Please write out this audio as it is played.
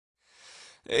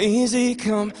Easy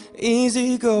come,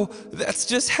 easy go, that's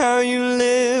just how you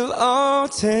live. Oh,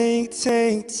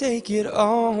 take it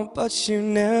all, but you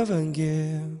never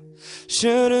give.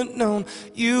 Should've known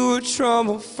you were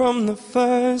trouble from the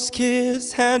first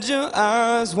kiss. Had your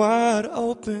eyes wide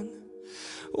open,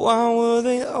 why were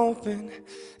they open?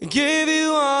 Gave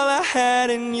you all I had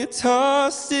and you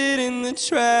tossed it in the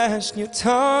trash. You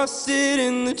tossed it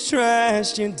in the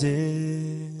trash, you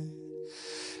did.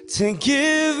 To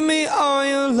give me all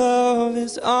your love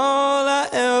is all I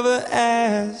ever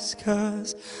ask.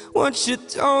 'Cause what you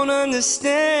don't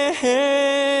understand,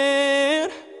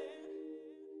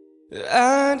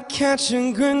 I'd catch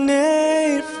a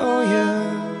grenade for you,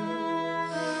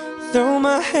 throw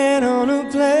my hand on a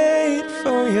blade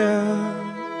for you,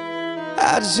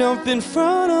 I'd jump in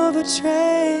front of a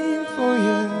train for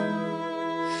you.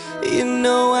 You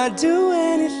know I'd do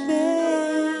anything.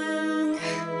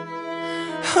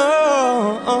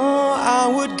 Oh, I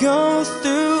would go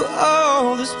through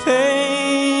all this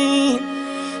pain,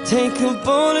 take a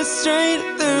bullet straight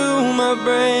through my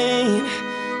brain.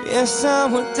 Yes, I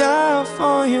would die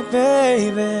for you,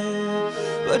 baby,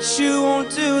 but you won't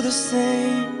do the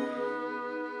same.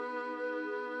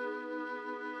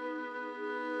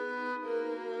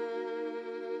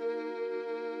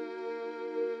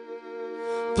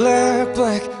 Black,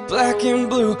 black, black and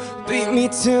blue, beat me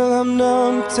till I'm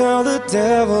numb. Tell the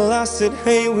devil I said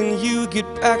hey when you get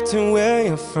back to where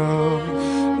you're from.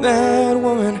 Bad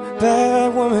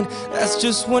woman, that's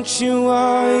just what you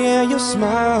are. Yeah, you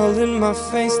smiled in my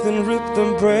face, then ripped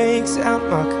the brakes out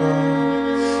my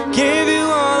car. Gave you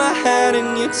all I had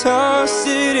and you tossed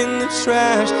it in the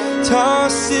trash.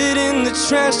 Tossed it in the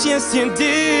trash, yes you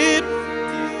did.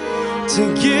 To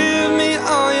give me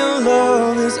all your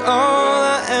love is all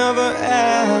I ever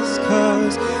ask.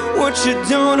 'Cause what you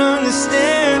don't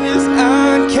understand is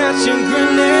I'd catch a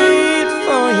grenade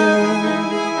for you,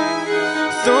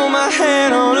 throw my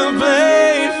hand on a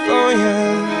blade for you,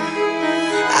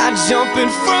 I'd jump in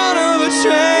front of a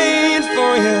train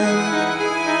for you.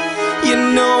 You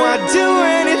know I'd do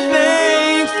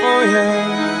anything for you.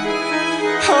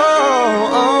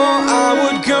 Oh, I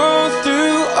would go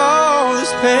through all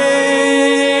this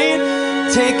pain,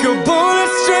 take a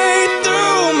bullet straight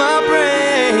through my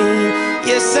brain.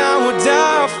 Yes, I would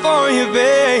die for you,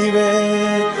 baby,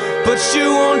 but you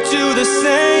won't do the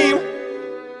same.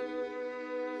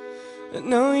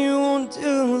 No, you won't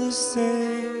do the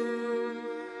same.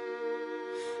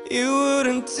 You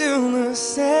wouldn't do the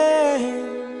same.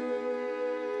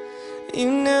 You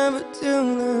never do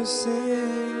the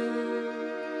same.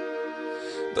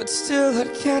 But still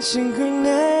I'd catch a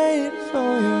grenade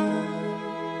for you,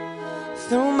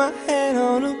 throw my hand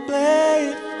on a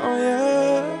blade for you,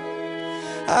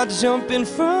 I'd jump in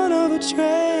front of a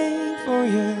train for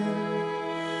you.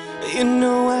 You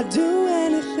know I'd do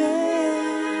anything.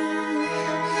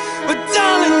 But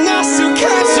darling, I still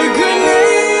catch a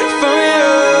grenade for you,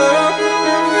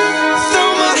 throw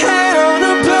my hand on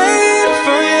a blade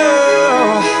for you,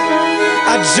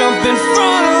 I'd jump in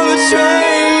front of a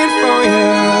train for you.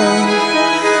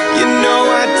 You know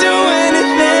I'd do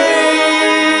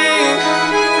anything.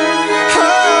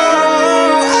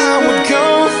 Oh, I would go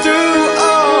through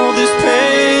all this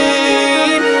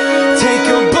pain, take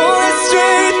a bullet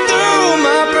straight through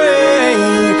my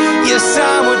brain. Yes,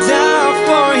 I would die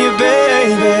for you,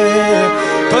 baby,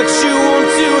 but you won't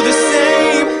do the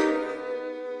same.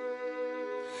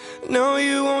 No,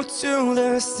 you won't do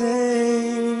the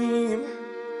same.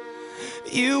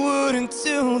 You wouldn't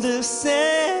do the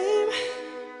same.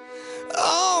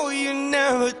 Oh, you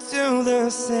never do the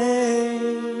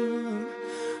same.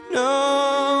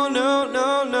 No, no,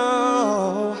 no,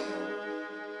 no.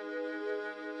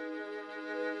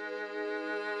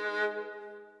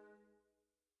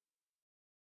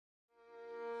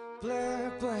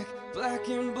 Black, black, black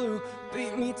and blue,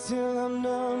 beat me till I'm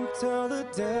numb. Tell the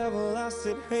devil I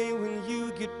said hey when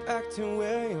you get back to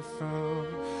where you're from.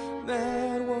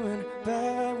 Bad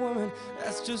woman,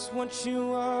 that's just what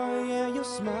you are. Yeah, you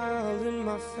smiled in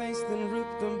my face, then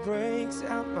ripped the brakes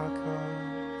out my car.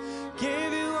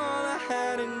 Gave you all I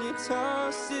had and you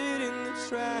tossed it in the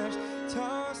trash.